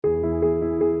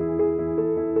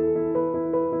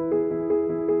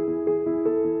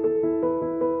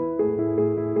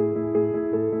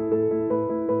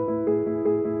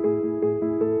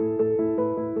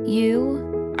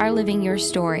are living your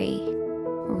story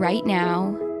right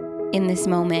now, in this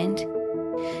moment.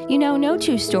 You know, no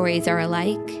two stories are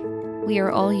alike. We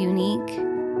are all unique.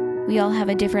 We all have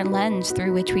a different lens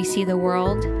through which we see the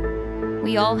world.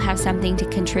 We all have something to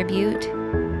contribute,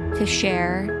 to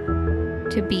share,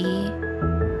 to be.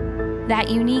 That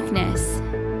uniqueness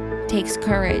takes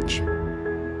courage.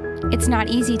 It's not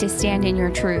easy to stand in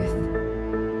your truth.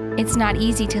 It's not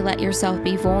easy to let yourself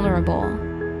be vulnerable,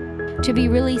 to be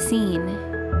really seen,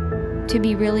 to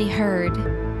be really heard.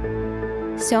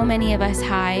 So many of us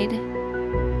hide.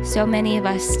 So many of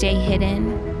us stay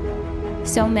hidden.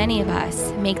 So many of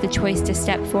us make the choice to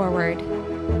step forward,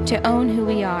 to own who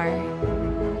we are,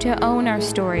 to own our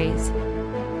stories,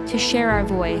 to share our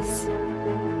voice.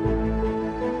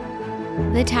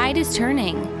 The tide is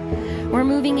turning. We're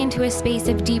moving into a space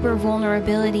of deeper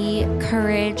vulnerability,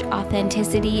 courage,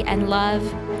 authenticity, and love.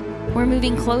 We're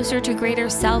moving closer to greater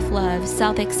self-love,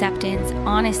 self-acceptance,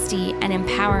 honesty, and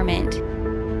empowerment.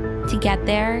 To get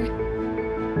there,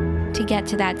 to get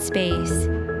to that space,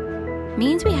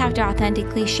 means we have to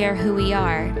authentically share who we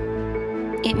are.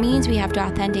 It means we have to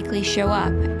authentically show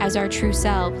up as our true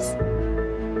selves.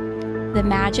 The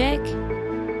magic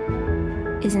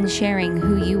is in sharing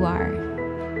who you are.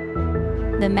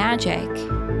 The magic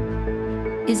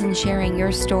is in sharing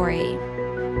your story.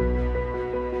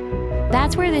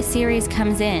 That's where this series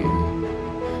comes in.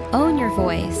 Own your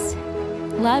voice.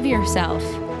 Love yourself.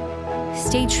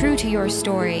 Stay true to your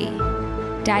story.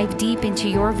 Dive deep into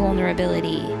your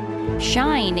vulnerability.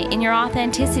 Shine in your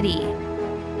authenticity.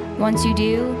 Once you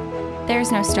do,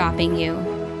 there's no stopping you.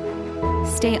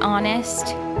 Stay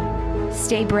honest.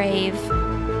 Stay brave.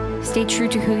 Stay true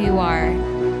to who you are.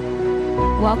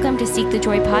 Welcome to Seek the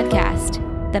Joy podcast,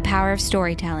 the power of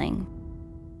storytelling.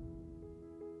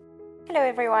 Hello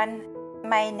everyone,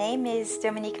 my name is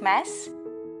Dominique Mas,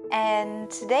 and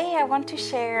today I want to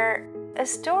share a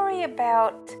story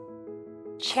about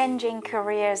changing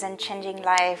careers and changing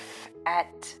life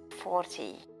at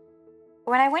 40.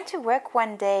 When I went to work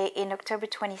one day in October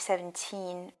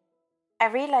 2017, I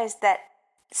realized that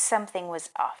something was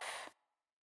off.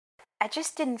 I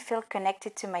just didn't feel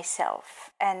connected to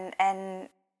myself, and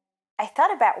I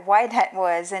thought about why that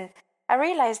was, and I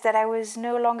realized that I was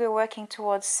no longer working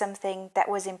towards something that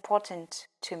was important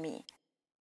to me.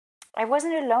 I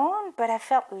wasn't alone, but I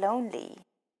felt lonely,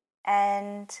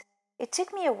 and it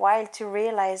took me a while to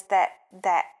realize that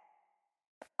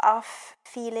off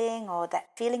feeling or that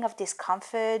feeling of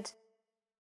discomfort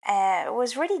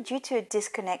was really due to a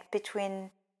disconnect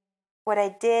between what I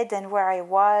did and where I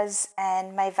was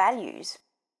and my values.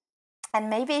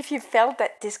 And maybe if you felt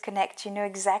that disconnect, you know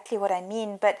exactly what I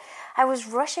mean. But I was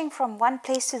rushing from one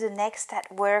place to the next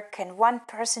at work, and one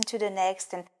person to the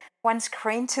next, and one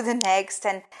screen to the next.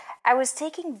 And I was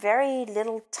taking very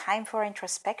little time for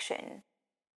introspection.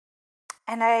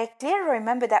 And I clearly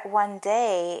remember that one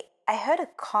day I heard a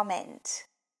comment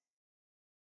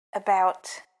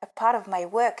about a part of my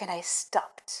work, and I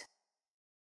stopped.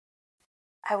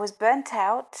 I was burnt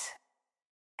out,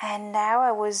 and now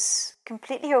I was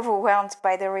completely overwhelmed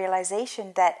by the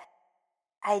realization that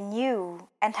I knew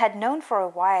and had known for a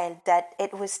while that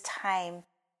it was time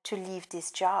to leave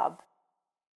this job.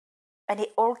 And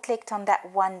it all clicked on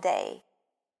that one day.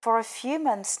 For a few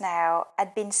months now,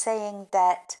 I'd been saying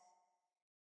that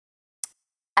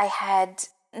I had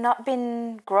not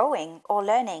been growing or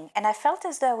learning, and I felt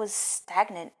as though I was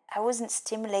stagnant. I wasn't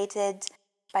stimulated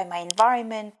by my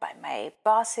environment, by my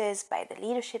bosses, by the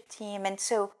leadership team, and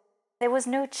so there was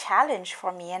no challenge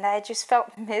for me, and I just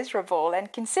felt miserable.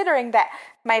 And considering that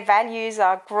my values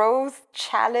are growth,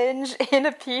 challenge,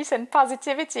 inner peace, and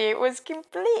positivity, it was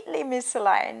completely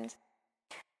misaligned.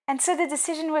 And so the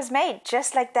decision was made,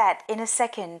 just like that, in a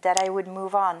second, that I would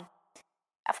move on.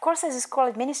 Of course, as a school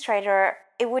administrator,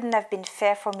 it wouldn't have been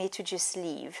fair for me to just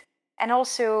leave. And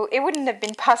also, it wouldn't have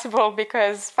been possible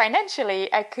because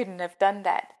financially, I couldn't have done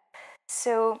that.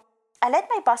 So I let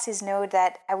my bosses know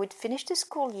that I would finish the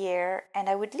school year and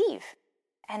I would leave.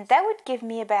 And that would give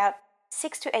me about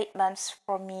 6 to 8 months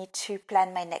for me to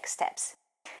plan my next steps.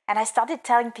 And I started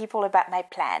telling people about my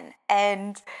plan.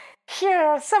 And here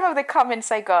are some of the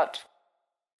comments I got.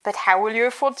 But how will you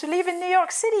afford to live in New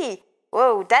York City?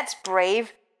 Whoa, that's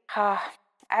brave.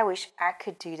 I wish I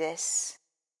could do this.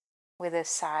 With a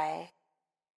sigh.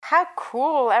 How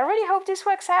cool. I really hope this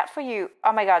works out for you.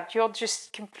 Oh my God, you're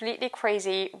just completely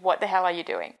crazy. What the hell are you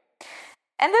doing?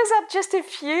 And those are just a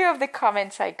few of the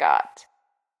comments I got.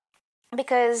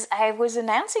 Because I was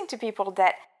announcing to people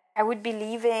that I would be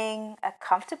leaving a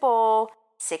comfortable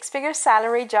 6-figure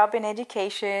salary job in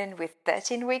education with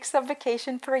 13 weeks of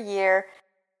vacation per year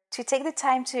to take the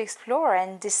time to explore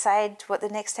and decide what the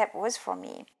next step was for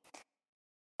me.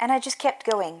 And I just kept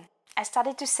going. I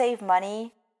started to save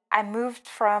money. I moved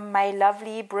from my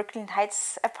lovely Brooklyn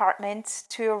Heights apartment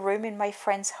to a room in my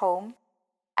friend's home.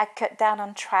 I cut down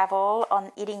on travel,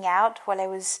 on eating out while I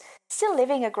was still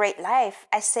living a great life.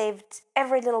 I saved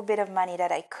every little bit of money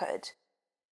that I could.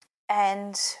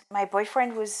 And my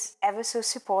boyfriend was ever so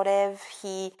supportive.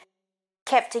 He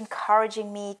kept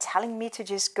encouraging me, telling me to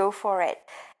just go for it.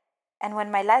 And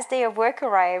when my last day of work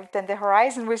arrived and the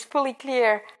horizon was fully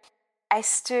clear, I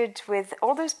stood with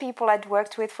all those people I'd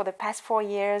worked with for the past 4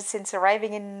 years since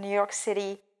arriving in New York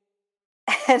City.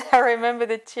 And I remember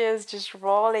the tears just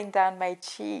rolling down my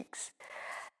cheeks.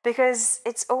 Because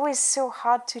it's always so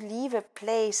hard to leave a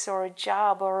place or a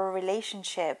job or a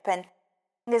relationship. And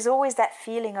there's always that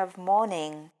feeling of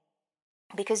mourning.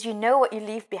 Because you know what you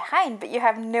leave behind, but you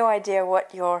have no idea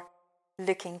what you're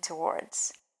looking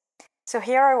towards. So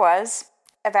here I was,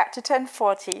 about to turn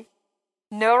 40,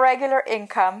 no regular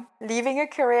income, leaving a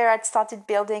career I'd started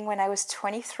building when I was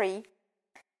 23,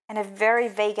 and a very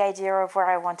vague idea of where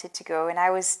I wanted to go, and I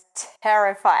was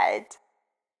terrified.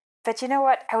 But you know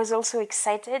what? I was also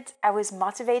excited, I was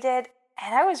motivated,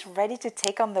 and I was ready to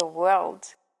take on the world.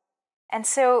 And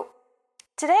so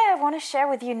today I want to share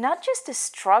with you not just the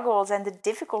struggles and the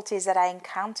difficulties that I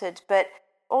encountered, but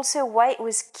also why it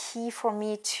was key for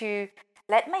me to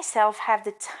let myself have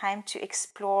the time to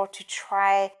explore, to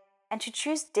try, and to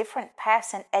choose different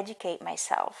paths and educate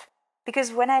myself.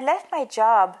 Because when I left my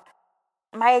job,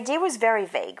 my idea was very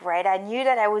vague, right? I knew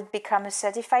that I would become a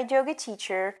certified yoga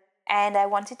teacher, and I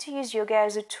wanted to use yoga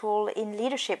as a tool in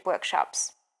leadership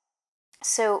workshops.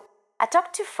 So I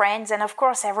talked to friends, and of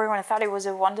course everyone thought it was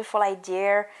a wonderful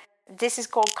idea. This is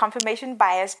called confirmation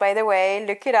bias, by the way,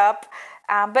 look it up.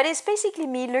 But it's basically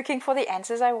me looking for the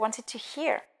answers I wanted to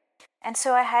hear. And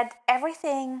so I had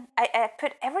everything, I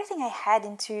put everything I had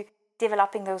into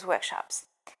developing those workshops.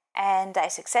 And I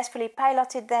successfully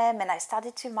piloted them, and I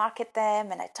started to market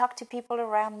them, and I talked to people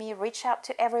around me, reached out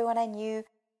to everyone I knew,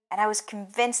 and I was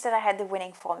convinced that I had the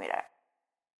winning formula.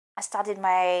 I started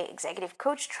my executive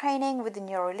coach training with the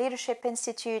Neuro Leadership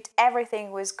Institute.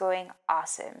 Everything was going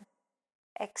awesome.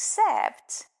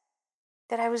 Except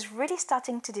that I was really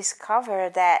starting to discover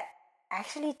that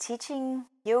actually teaching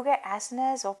yoga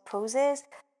asanas or poses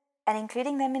and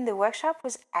including them in the workshop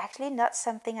was actually not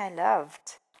something I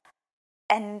loved.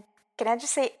 And can I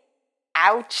just say,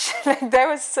 ouch, like that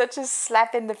was such a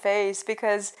slap in the face,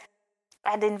 because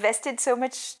I'd invested so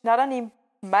much, not only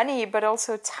money, but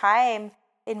also time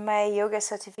in my yoga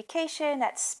certification.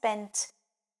 I'd spent,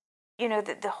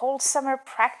 the whole summer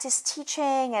practice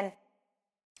teaching, and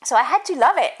so I had to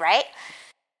love it, right?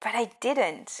 But I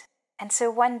didn't. And so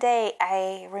one day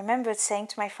I remembered saying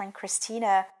to my friend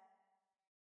Christina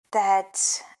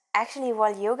that actually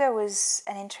while yoga was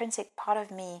an intrinsic part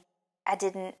of me, I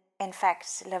didn't, in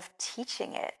fact, love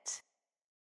teaching it.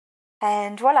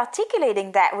 And while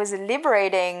articulating that was a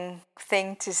liberating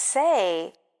thing to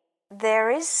say, there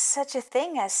is such a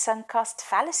thing as sunk cost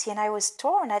fallacy, and I was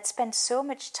torn. I'd spent so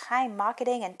much time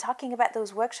marketing and talking about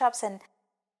those workshops, and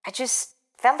I just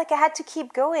felt like I had to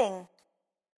keep going.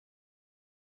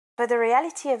 But the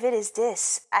reality of it is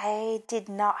this: I did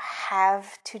not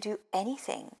have to do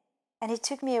anything, and it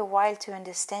took me a while to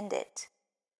understand it.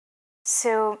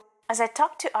 So as I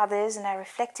talked to others and I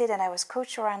reflected and I was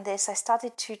coached around this, I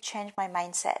started to change my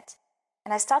mindset.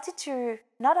 And I started to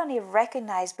not only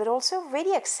recognize, but also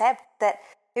really accept that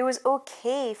it was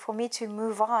okay for me to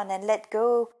move on and let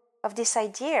go of this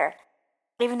idea,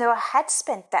 even though I had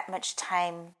spent that much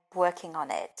time working on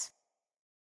it.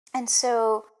 And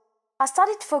so I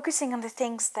started focusing on the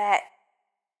things that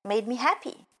made me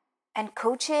happy. And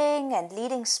coaching and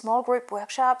leading small group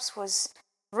workshops was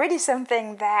really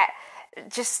something that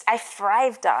just I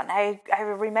thrived on. I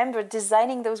remember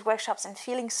designing those workshops and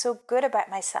feeling so good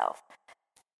about myself.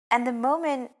 And the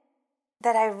moment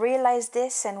that I realized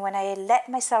this, and when I let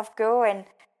myself go and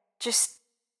just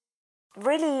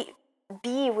really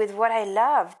be with what I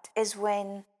loved, is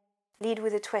when Lead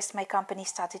with a Twist, my company,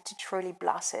 started to truly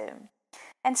blossom.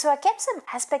 And so I kept some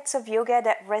aspects of yoga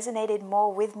that resonated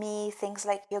more with me, things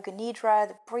like yoga nidra,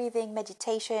 the breathing,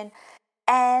 meditation.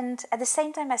 And at the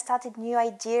same time, I started new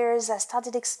ideas. I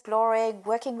started exploring,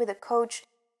 working with a coach,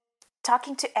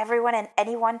 talking to everyone and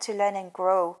anyone to learn and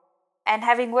grow. And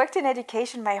having worked in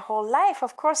education my whole life,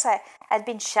 of course, I had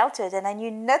been sheltered, and I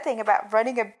knew nothing about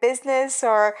running a business,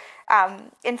 or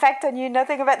in fact, I knew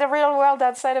nothing about the real world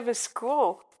outside of a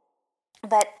school.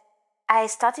 But I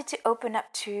started to open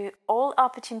up to all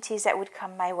opportunities that would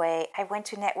come my way. I went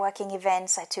to networking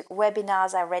events, I took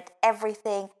webinars, I read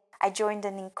everything. I joined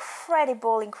an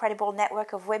incredible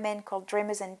network of women called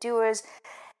Dreamers and Doers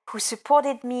who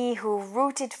supported me, who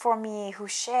rooted for me, who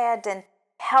shared and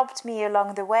helped me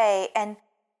along the way. And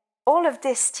all of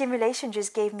this stimulation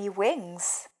just gave me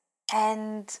wings.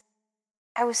 And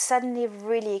I was suddenly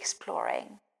really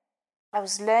exploring. I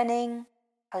was learning,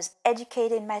 I was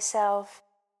educating myself,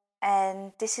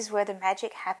 and this is where the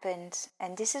magic happened.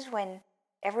 And this is when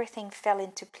everything fell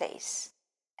into place.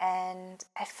 And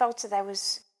I felt that I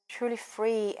was truly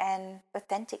free and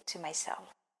authentic to myself.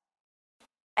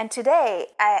 And today,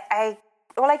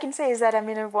 all I can say is that I'm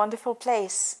in a wonderful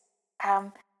place.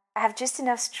 I have just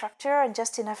enough structure and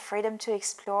just enough freedom to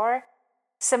explore.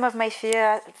 Some of my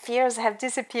fears have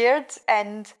disappeared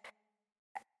and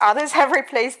others have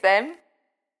replaced them.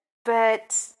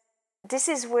 But this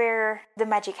is where the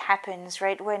magic happens,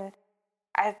 right? When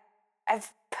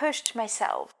I've pushed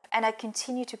myself and I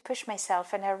continue to push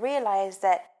myself, and I realize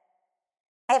that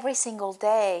every single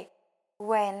day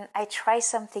when I try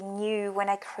something new, when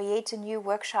I create a new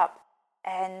workshop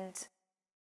and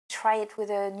try it with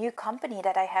a new company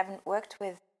that I haven't worked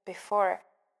with before,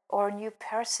 or a new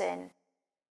person,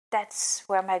 that's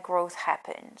where my growth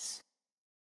happens.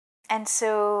 And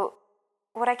so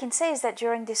what I can say is that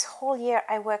during this whole year,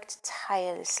 I worked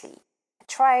tirelessly. I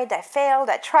tried, I failed,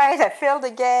 I tried, I failed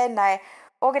again. I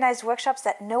organized workshops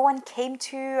that no one came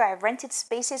to. I rented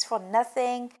spaces for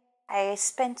nothing. I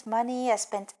spent money, I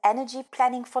spent energy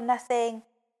planning for nothing.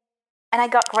 And I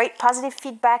got great positive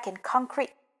feedback and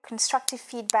concrete, constructive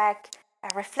feedback. I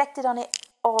reflected on it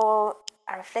all.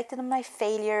 I reflected on my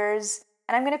failures.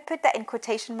 And I'm going to put that in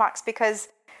quotation marks because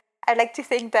I like to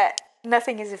think that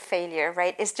nothing is a failure,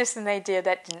 right? It's just an idea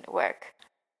that didn't work.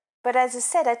 But as I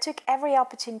said, I took every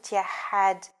opportunity I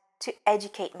had to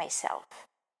educate myself.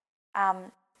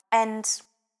 And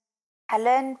I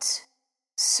learned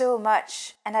so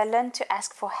much, and I learned to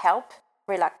ask for help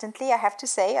reluctantly, I have to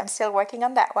say. I'm still working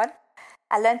on that one.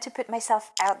 I learned to put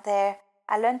myself out there.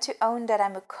 I learned to own that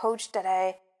I'm a coach, that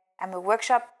I'm a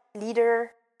workshop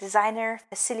leader, designer,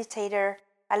 facilitator.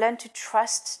 I learned to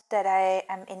trust that I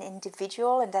am an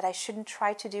individual and that I shouldn't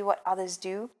try to do what others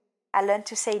do. I learned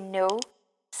to say no,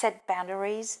 set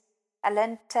boundaries. I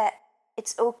learned that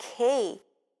it's okay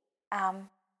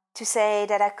to say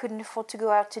that I couldn't afford to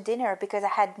go out to dinner because I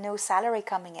had no salary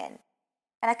coming in.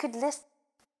 And I could list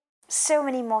so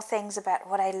many more things about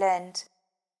what I learned.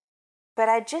 But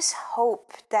I just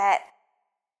hope that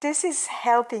this is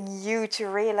helping you to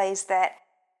realize that,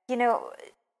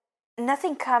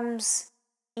 nothing comes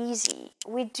easy.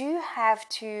 We do have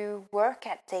to work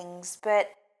at things, but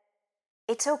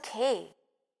it's okay.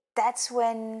 That's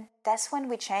when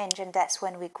we change, and that's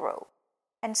when we grow.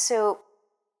 And so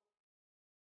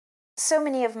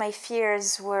many of my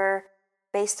fears were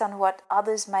based on what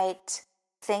others might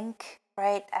think,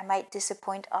 right? I might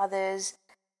disappoint others.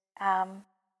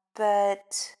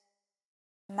 But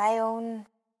my own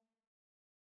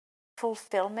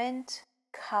fulfillment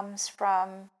comes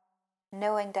from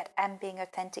knowing that I'm being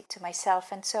authentic to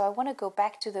myself. And so I want to go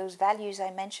back to those values I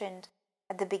mentioned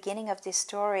at the beginning of this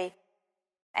story.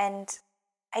 And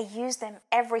I use them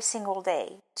every single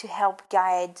day to help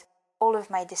guide all of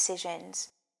my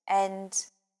decisions. And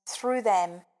through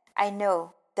them, I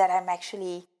know that I'm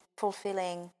actually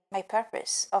fulfilling my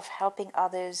purpose of helping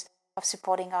others, of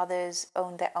supporting others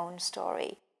own their own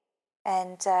story.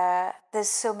 And there's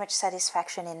so much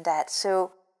satisfaction in that.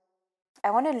 So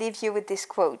I want to leave you with this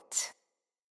quote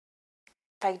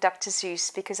by Dr.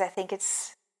 Seuss, because I think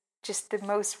it's just the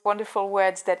most wonderful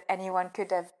words that anyone could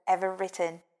have ever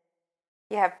written.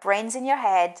 You have brains in your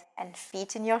head and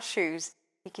feet in your shoes.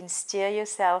 You can steer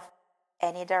yourself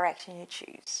any direction you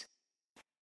choose.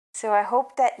 So I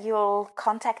hope that you'll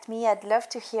contact me. I'd love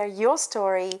to hear your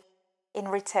story in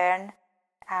return.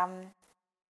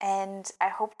 And I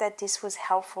hope that this was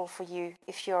helpful for you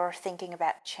if you're thinking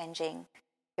about changing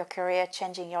your career,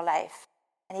 changing your life.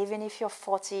 And even if you're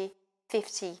 40,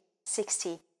 50,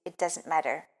 60, it doesn't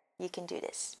matter. You can do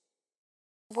this.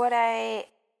 What I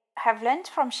have learned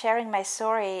from sharing my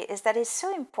story is that it's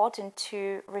so important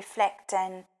to reflect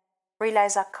and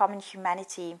realize our common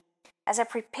humanity. As I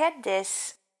prepared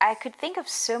this, I could think of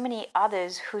so many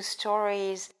others whose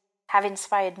stories have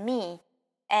inspired me.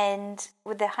 And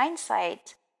with the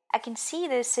hindsight, I can see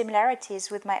the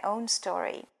similarities with my own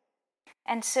story.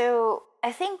 And so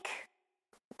I think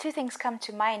two things come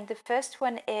to mind. The first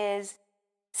one is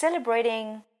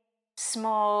celebrating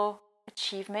small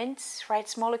achievements, right?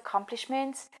 Small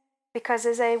accomplishments. Because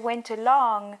as I went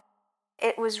along,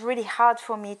 it was really hard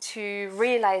for me to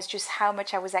realize just how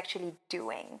much I was actually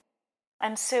doing.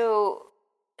 And so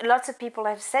lots of people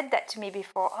have said that to me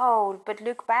before. Oh, but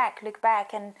look back.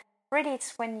 And really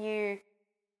it's when you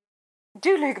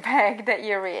do look back that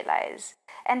you realize.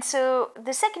 And so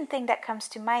the second thing that comes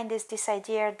to mind is this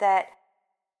idea that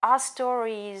our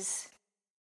stories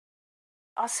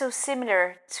are so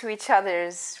similar to each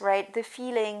other's, right? The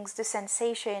feelings, the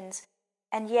sensations,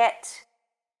 and yet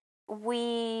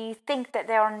we think that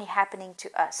they're only happening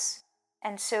to us.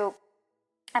 And so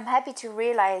I'm happy to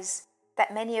realize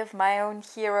that many of my own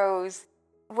heroes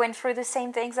went through the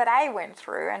same things that I went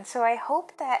through. And so I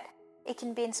hope that it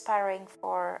can be inspiring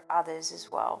for others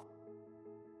as well.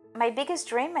 My biggest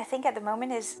dream, I think, at the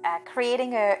moment is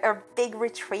creating a big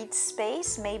retreat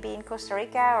space, maybe in Costa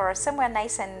Rica or somewhere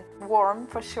nice and warm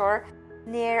for sure,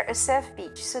 near a surf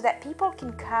beach, so that people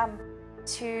can come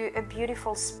to a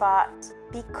beautiful spot,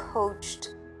 be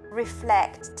coached,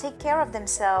 reflect, take care of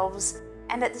themselves,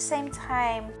 and at the same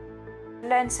time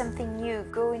learn something new,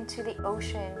 go into the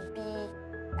ocean,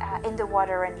 be in the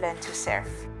water and learn to surf.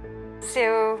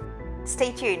 So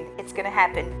stay tuned, it's gonna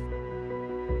happen.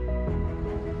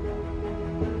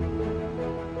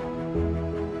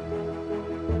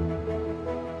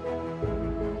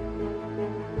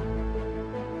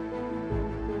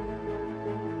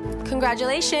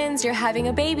 Congratulations, you're having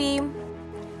a baby.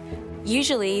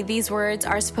 Usually, these words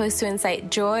are supposed to incite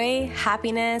joy,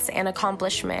 happiness, and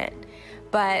accomplishment.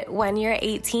 But when you're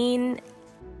 18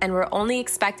 and we're only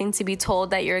expecting to be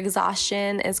told that your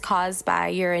exhaustion is caused by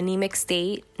your anemic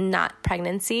state, not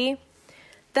pregnancy,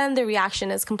 then the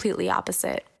reaction is completely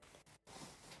opposite.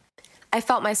 I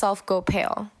felt myself go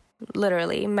pale.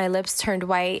 Literally, my lips turned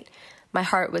white, my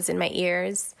heart was in my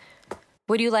ears.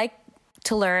 Would you like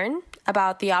to learn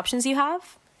about the options you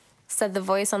have? Said the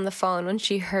voice on the phone when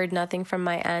she heard nothing from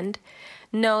my end.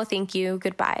 No, thank you,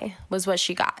 goodbye, was what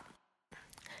she got.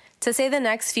 To say the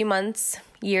next few months,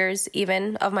 years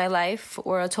even, of my life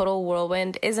were a total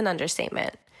whirlwind is an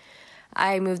understatement.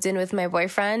 I moved in with my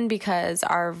boyfriend because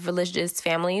our religious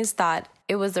families thought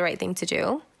it was the right thing to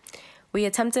do. We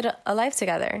attempted a life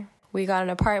together. We got an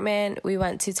apartment, we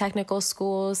went to technical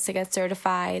schools to get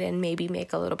certified and maybe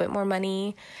make a little bit more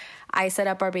money. I set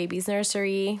up our baby's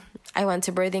nursery. I went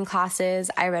to birthing classes.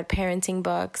 I read parenting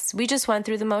books. We just went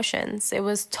through the motions. It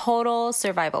was total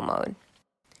survival mode.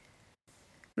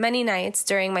 Many nights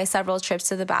during my several trips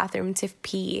to the bathroom to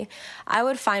pee, I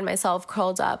would find myself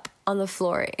curled up on the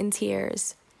floor in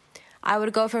tears. I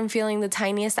would go from feeling the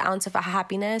tiniest ounce of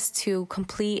happiness to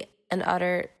complete and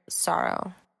utter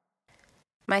sorrow.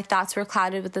 My thoughts were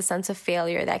clouded with the sense of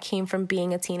failure that came from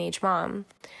being a teenage mom.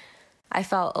 I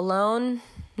felt alone.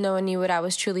 No one knew what I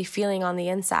was truly feeling on the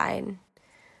inside.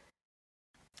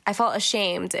 I felt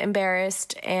ashamed,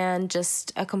 embarrassed, and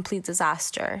just a complete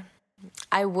disaster.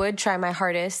 I would try my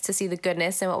hardest to see the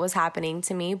goodness in what was happening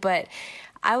to me, but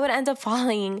I would end up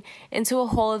falling into a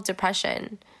hole of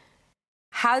depression.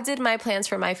 How did my plans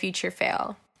for my future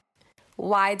fail?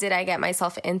 Why did I get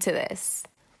myself into this?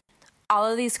 All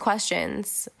of these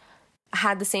questions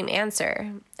had the same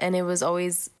answer, and it was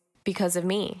always because of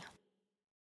me.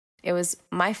 It was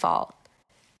my fault.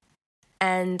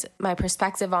 And my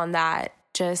perspective on that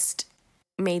just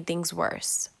made things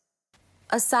worse.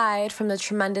 Aside from the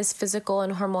tremendous physical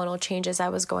and hormonal changes I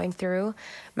was going through,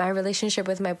 my relationship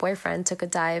with my boyfriend took a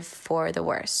dive for the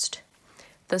worst.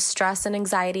 The stress and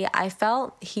anxiety I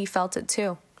felt, he felt it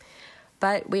too.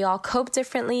 But we all cope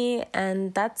differently,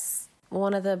 and that's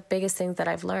one of the biggest things that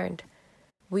I've learned.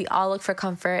 We all look for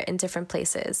comfort in different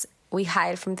places. We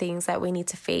hide from things that we need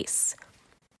to face.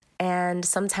 And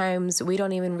sometimes we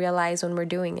don't even realize when we're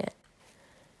doing it.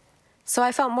 So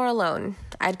I felt more alone.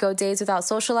 I'd go days without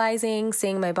socializing,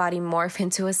 seeing my body morph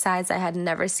into a size I had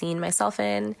never seen myself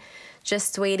in,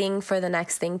 just waiting for the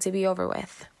next thing to be over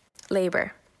with.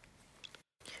 Labor.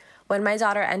 When my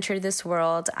daughter entered this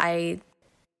world, I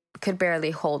could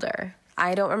barely hold her.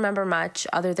 I don't remember much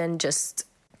other than just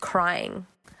crying,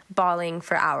 bawling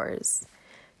for hours.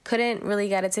 Couldn't really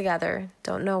get it together.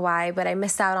 Don't know why, but I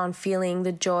missed out on feeling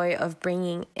the joy of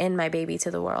bringing in my baby to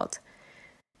the world.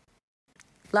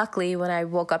 Luckily, when I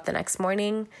woke up the next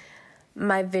morning,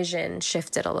 my vision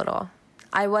shifted a little.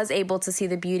 I was able to see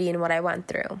the beauty in what I went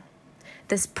through.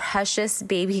 This precious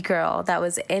baby girl that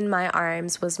was in my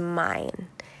arms was mine.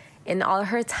 In all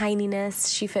her tininess,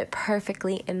 she fit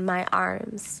perfectly in my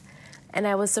arms. And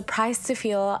I was surprised to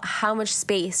feel how much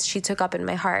space she took up in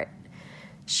my heart.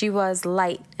 She was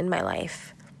light in my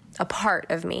life, a part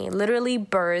of me, literally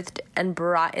birthed and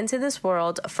brought into this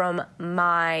world from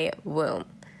my womb.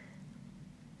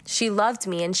 She loved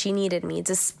me and she needed me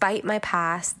despite my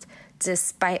past,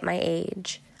 despite my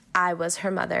age. I was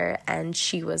her mother and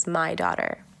she was my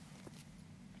daughter.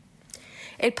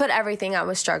 It put everything I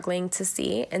was struggling to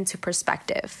see into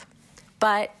perspective.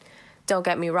 But don't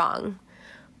get me wrong.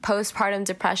 Postpartum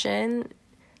depression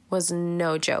was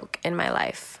no joke in my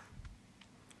life.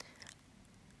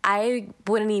 I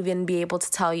wouldn't even be able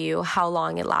to tell you how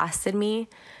long it lasted me,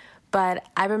 but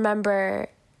I remember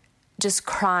just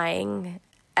crying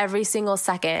every single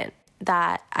second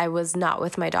that I was not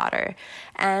with my daughter.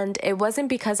 And it wasn't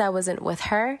because I wasn't with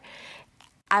her.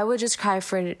 I would just cry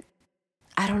for,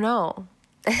 I don't know.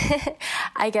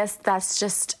 I guess that's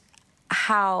just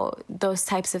how those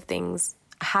types of things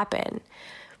happen.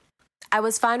 I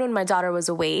was fine when my daughter was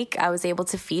awake. I was able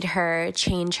to feed her,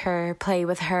 change her, play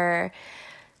with her,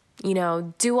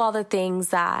 do all the things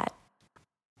that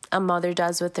a mother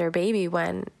does with their baby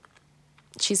when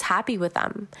she's happy with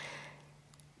them.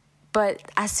 But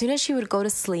as soon as she would go to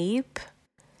sleep,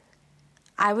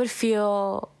 I would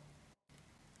feel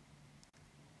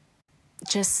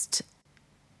just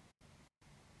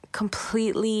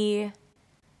completely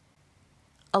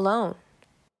alone.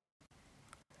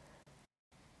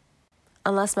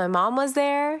 Unless my mom was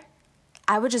there,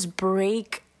 I would just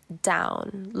break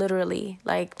down, literally,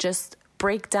 just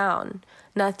break down.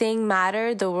 Nothing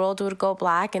mattered. The world would go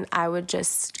black and I would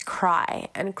just cry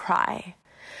and cry.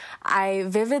 I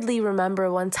vividly remember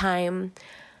one time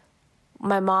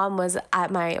my mom was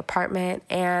at my apartment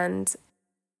and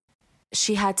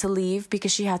she had to leave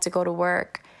because she had to go to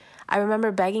work. I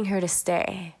remember begging her to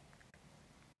stay.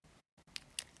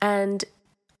 And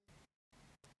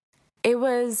it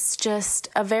was just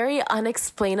a very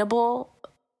unexplainable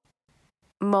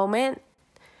moment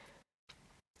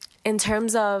in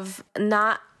terms of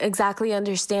not exactly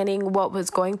understanding what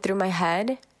was going through my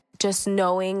head, just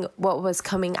knowing what was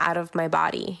coming out of my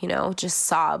body, just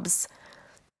sobs.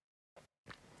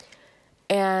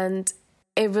 And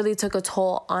it really took a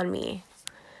toll on me.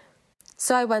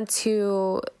 So I went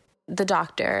to the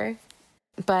doctor,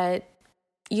 but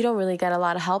you don't really get a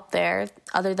lot of help there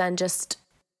other than just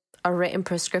a written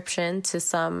prescription to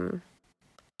some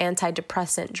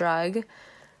antidepressant drug.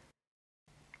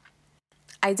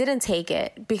 I didn't take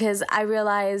it because I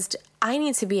realized I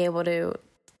need to be able to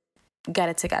get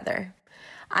it together.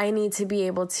 I need to be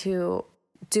able to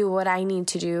do what I need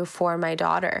to do for my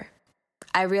daughter.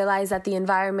 I realized that the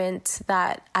environment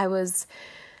that I was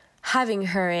having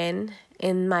her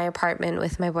in my apartment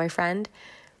with my boyfriend,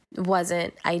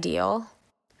 wasn't ideal.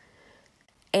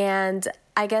 And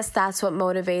I guess that's what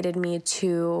motivated me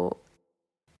to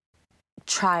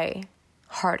try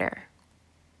harder.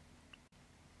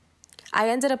 I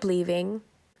ended up leaving.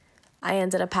 I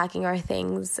ended up packing our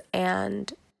things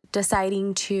and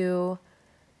deciding to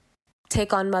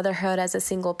take on motherhood as a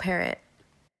single parent.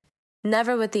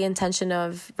 Never with the intention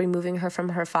of removing her from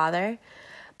her father,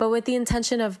 but with the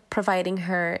intention of providing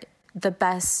her the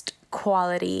best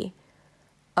quality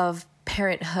of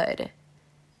parenthood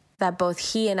that both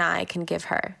he and I can give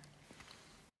her.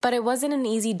 But it wasn't an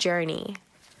easy journey.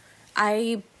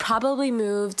 I probably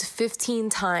moved 15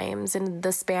 times in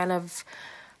the span of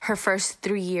her first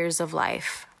 3 years of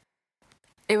life.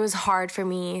 It was hard for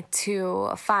me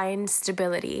to find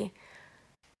stability.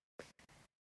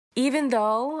 Even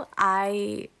though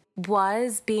I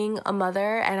was being a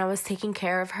mother and I was taking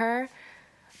care of her,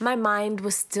 my mind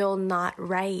was still not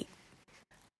right.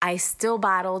 I still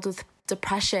battled with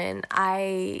depression.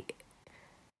 I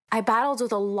battled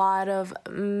with a lot of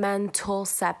mental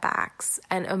setbacks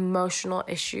and emotional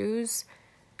issues,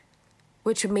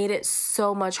 which made it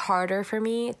so much harder for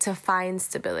me to find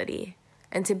stability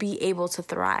and to be able to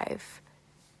thrive.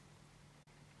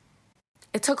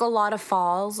 It took a lot of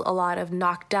falls, a lot of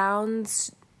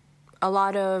knockdowns, a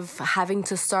lot of having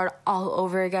to start all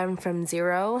over again from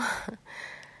zero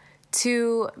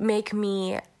to make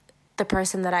me the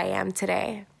person that I am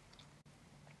today.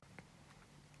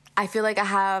 I feel like I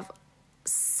have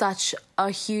such a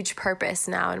huge purpose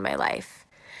now in my life.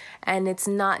 And it's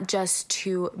not just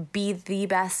to be the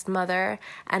best mother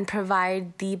and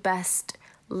provide the best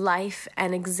life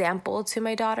and example to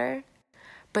my daughter,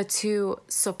 but to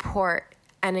support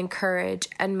and encourage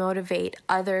and motivate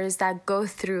others that go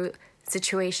through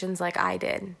situations like I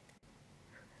did.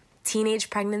 Teenage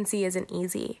pregnancy isn't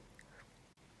easy.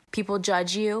 People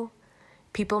judge you.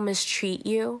 People mistreat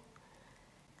you.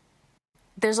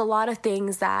 There's a lot of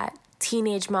things that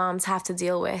teenage moms have to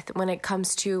deal with when it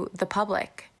comes to the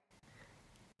public.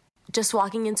 Just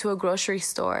walking into a grocery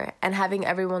store and having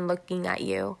everyone looking at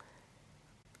you,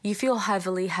 you feel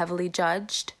heavily, heavily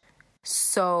judged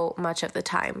so much of the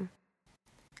time.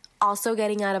 Also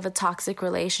getting out of a toxic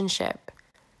relationship.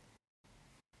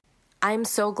 I'm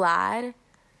so glad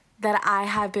that I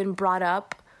have been brought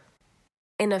up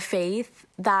in a faith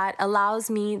that allows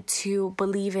me to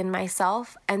believe in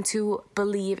myself and to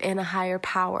believe in a higher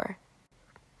power.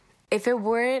 if it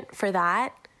weren't for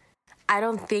that, I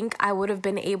don't think I would have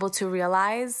been able to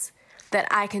realize that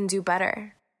I can do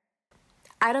better.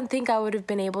 I don't think I would have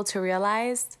been able to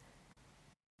realize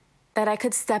that I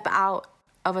could step out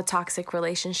of a toxic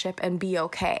relationship and be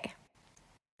okay.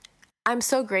 I'm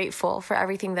so grateful for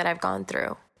everything that I've gone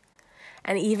through.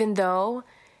 And even though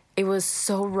it was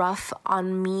so rough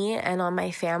on me and on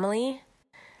my family,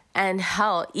 and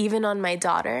hell, even on my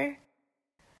daughter,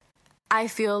 I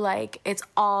feel like it's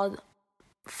all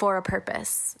for a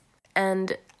purpose.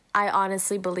 And I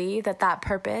honestly believe that that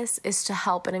purpose is to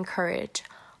help and encourage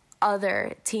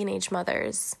other teenage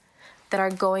mothers that are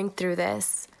going through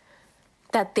this,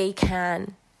 that they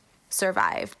can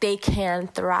survive, they can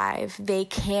thrive, they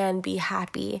can be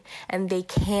happy, and they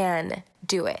can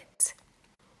do it.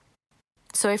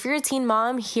 So if you're a teen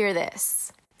mom, hear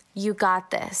this. You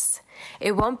got this.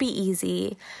 It won't be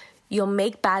easy. You'll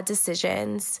make bad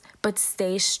decisions, but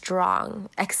stay strong.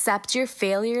 Accept your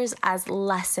failures as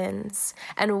lessons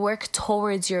and work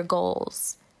towards your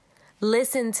goals.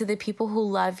 Listen to the people who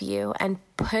love you and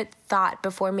put thought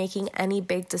before making any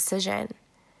big decision.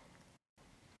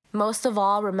 Most of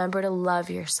all, remember to love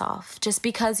yourself. Just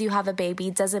because you have a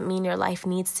baby doesn't mean your life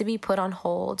needs to be put on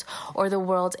hold or the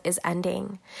world is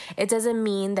ending. It doesn't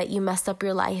mean that you messed up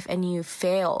your life and you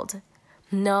failed.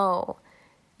 No,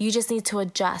 you just need to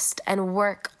adjust and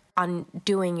work on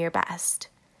doing your best.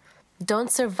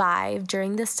 Don't survive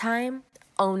during this time.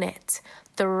 Own it.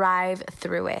 Thrive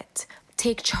through it.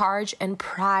 Take charge and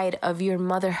pride of your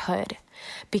motherhood,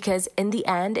 because in the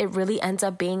end, it really ends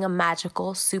up being a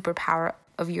magical superpower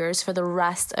of yours for the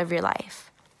rest of your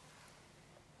life.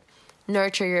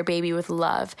 Nurture your baby with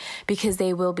love, because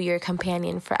they will be your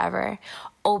companion forever.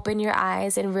 Open your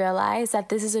eyes and realize that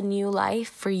this is a new life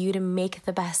for you to make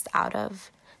the best out of.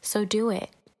 So do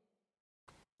it.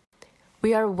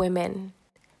 We are women.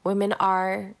 Women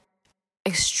are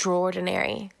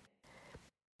extraordinary.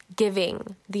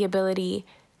 Giving the ability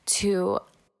to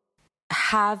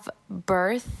have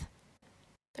birth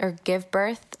or give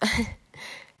birth,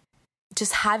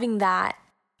 just having that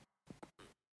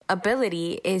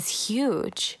ability is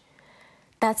huge.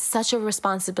 That's such a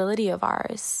responsibility of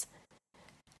ours.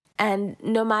 And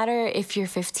no matter if you're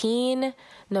 15,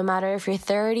 no matter if you're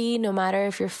 30, no matter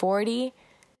if you're 40,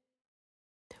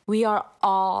 we are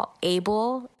all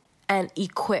able and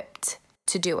equipped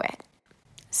to do it.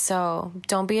 So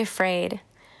don't be afraid.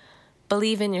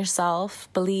 Believe in yourself.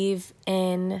 Believe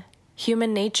in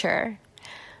human nature.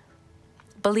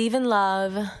 Believe in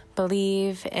love.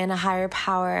 Believe in a higher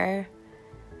power.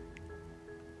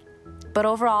 But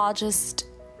overall, just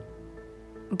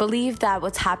believe that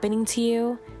what's happening to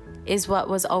you is what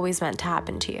was always meant to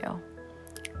happen to you.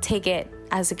 Take it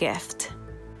as a gift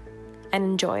and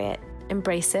enjoy it.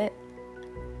 Embrace it.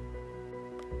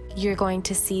 You're going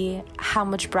to see how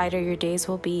much brighter your days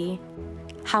will be,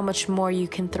 how much more you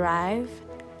can thrive,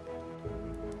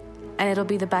 and it'll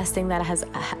be the best thing that has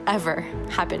ever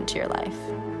happened to your life.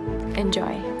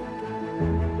 Enjoy.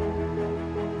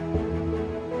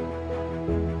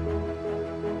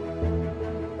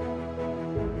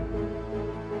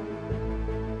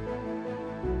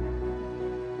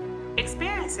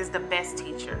 Experience is the best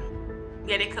teacher,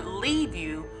 yet it could leave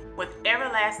you with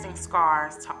everlasting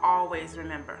scars to always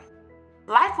remember.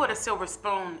 Life with a silver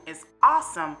spoon is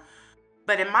awesome,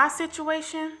 but in my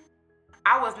situation,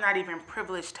 I was not even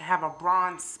privileged to have a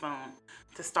bronze spoon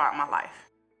to start my life.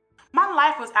 My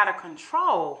life was out of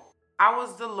control. I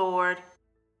was the Lord,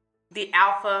 the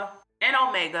Alpha and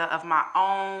Omega of my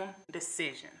own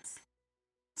decisions.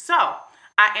 So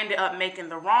I ended up making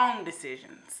the wrong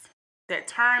decisions that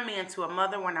turned me into a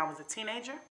mother when I was a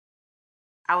teenager.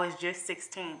 I was just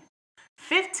 16,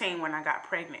 15 when I got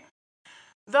pregnant.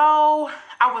 Though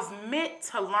I was meant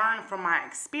to learn from my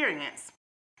experience,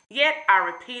 yet I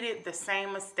repeated the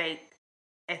same mistake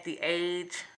at the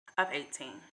age of 18.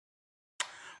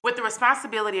 With the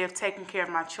responsibility of taking care of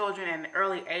my children in the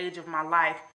early age of my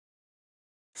life,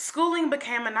 schooling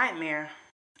became a nightmare.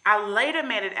 I later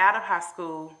made it out of high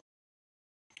school,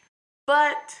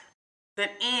 but the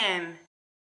end,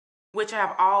 which I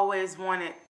have always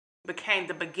wanted, became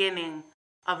the beginning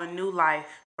of a new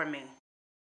life for me.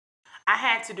 I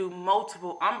had to do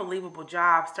multiple unbelievable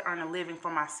jobs to earn a living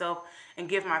for myself and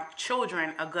give my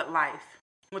children a good life.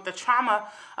 With the trauma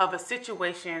of a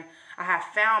situation, I have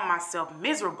found myself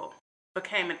miserable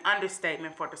became an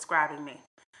understatement for describing me.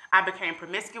 I became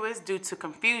promiscuous due to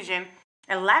confusion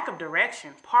and lack of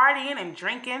direction. Partying and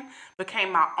drinking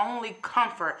became my only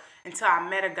comfort until I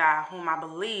met a guy whom I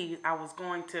believed I was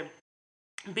going to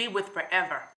be with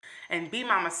forever and be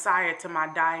my Messiah to my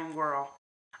dying world.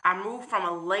 I moved from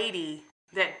a lady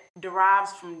that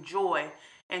derives from joy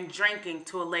and drinking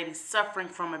to a lady suffering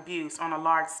from abuse on a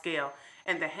large scale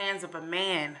in the hands of a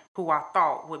man who I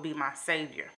thought would be my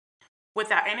savior.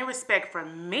 Without any respect for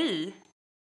me,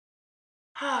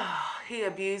 he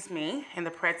abused me in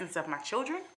the presence of my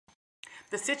children.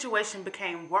 The situation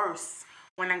became worse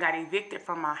when I got evicted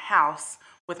from my house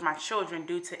with my children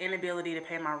due to inability to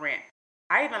pay my rent.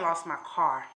 I even lost my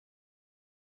car.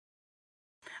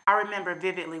 I remember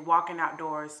vividly walking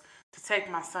outdoors to take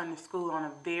my son to school on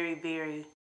a very, very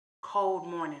cold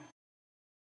morning.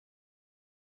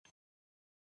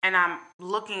 And I'm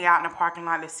looking out in the parking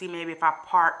lot to see maybe if I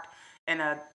parked in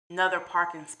another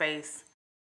parking space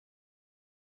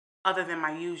other than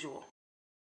my usual.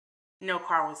 No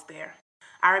car was there.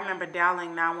 I remember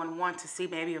dialing 911 to see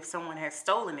maybe if someone had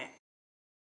stolen it.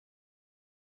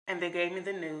 And they gave me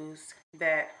the news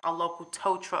that a local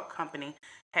tow truck company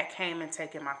had came and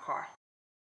taken my car.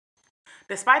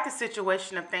 Despite the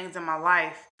situation of things in my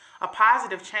life, a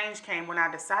positive change came when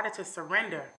I decided to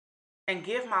surrender and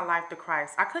give my life to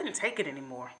Christ. I couldn't take it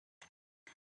anymore.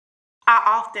 I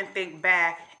often think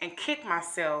back and kick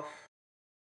myself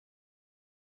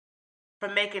for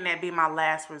making that be my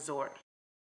last resort.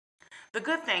 The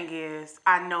good thing is,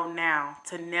 I know now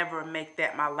to never make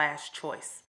that my last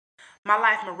choice. My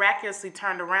life miraculously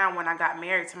turned around when I got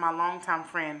married to my longtime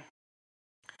friend.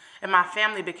 And my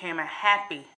family became a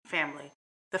happy family.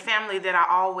 The family that I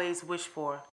always wished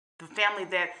for. The family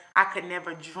that I could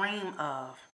never dream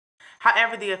of.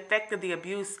 However, the effect of the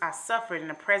abuse I suffered in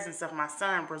the presence of my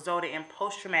son resulted in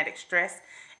post-traumatic stress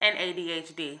and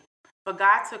ADHD. But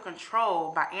God took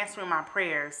control by answering my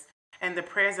prayers and the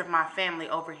prayers of my family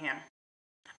over him.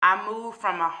 I moved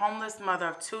from a homeless mother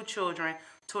of 2 children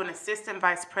to an assistant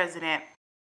vice president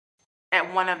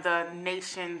at one of the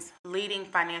nation's leading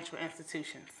financial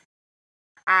institutions.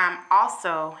 I'm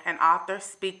also an author,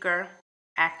 speaker,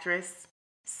 actress,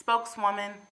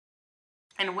 spokeswoman,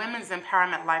 and women's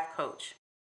empowerment life coach.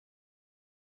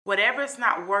 Whatever is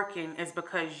not working is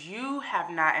because you have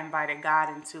not invited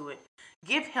God into it.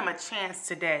 Give him a chance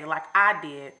today, like I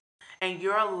did, and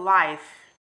your life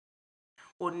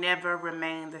will never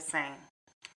remain the same.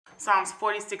 Psalms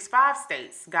 46:5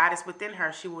 states, God is within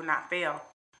her, she will not fail.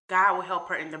 God will help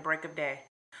her in the break of day.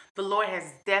 The Lord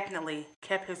has definitely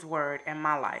kept his word in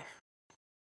my life.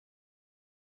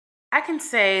 I can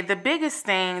say the biggest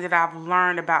thing that I've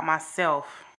learned about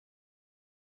myself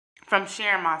from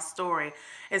sharing my story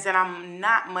is that I'm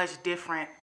not much different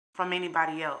from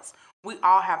anybody else. We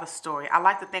all have a story. I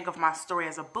like to think of my story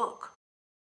as a book.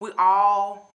 We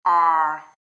all are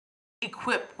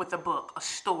equipped with a book, a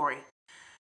story.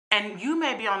 And you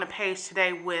may be on the page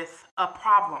today with a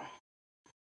problem,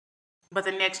 but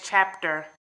the next chapter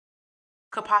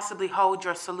could possibly hold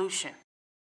your solution.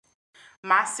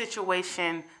 My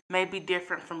situation may be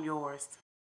different from yours,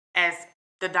 as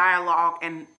the dialogue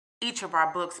in each of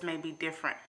our books may be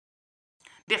different.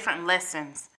 Different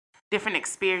lessons, different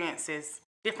experiences,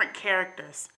 different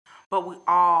characters, but we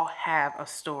all have a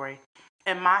story.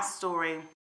 And my story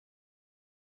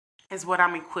is what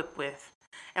I'm equipped with.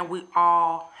 And we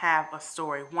all have a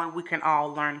story, one we can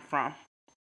all learn from.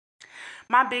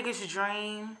 My biggest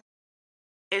dream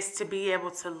is to be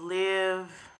able to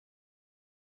live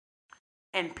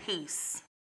in peace.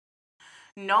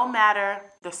 No matter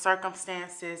the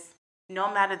circumstances, no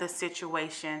matter the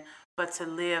situation, but to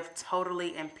live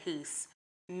totally in peace,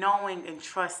 knowing and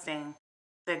trusting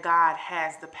that God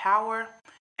has the power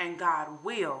and God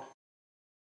will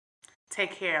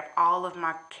take care of all of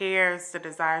my cares, the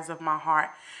desires of my heart,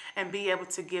 and be able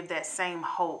to give that same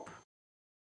hope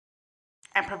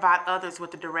and provide others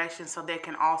with the direction so they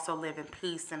can also live in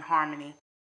peace and harmony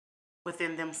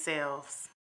within themselves.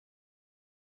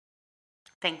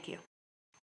 Thank you.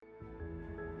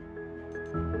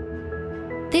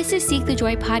 This is Seek the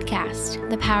Joy podcast,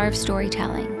 the power of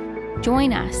storytelling.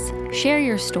 Join us, share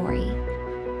your story.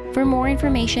 For more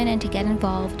information and to get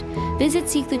involved, visit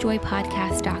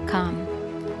seekthejoypodcast.com.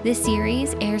 This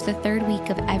series airs the 3rd week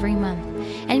of every month,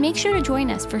 and make sure to join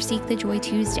us for Seek the Joy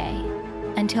Tuesday.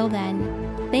 Until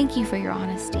then, thank you for your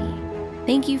honesty.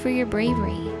 Thank you for your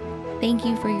bravery. Thank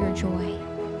you for your joy.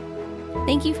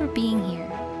 Thank you for being here,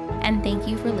 and thank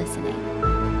you for listening.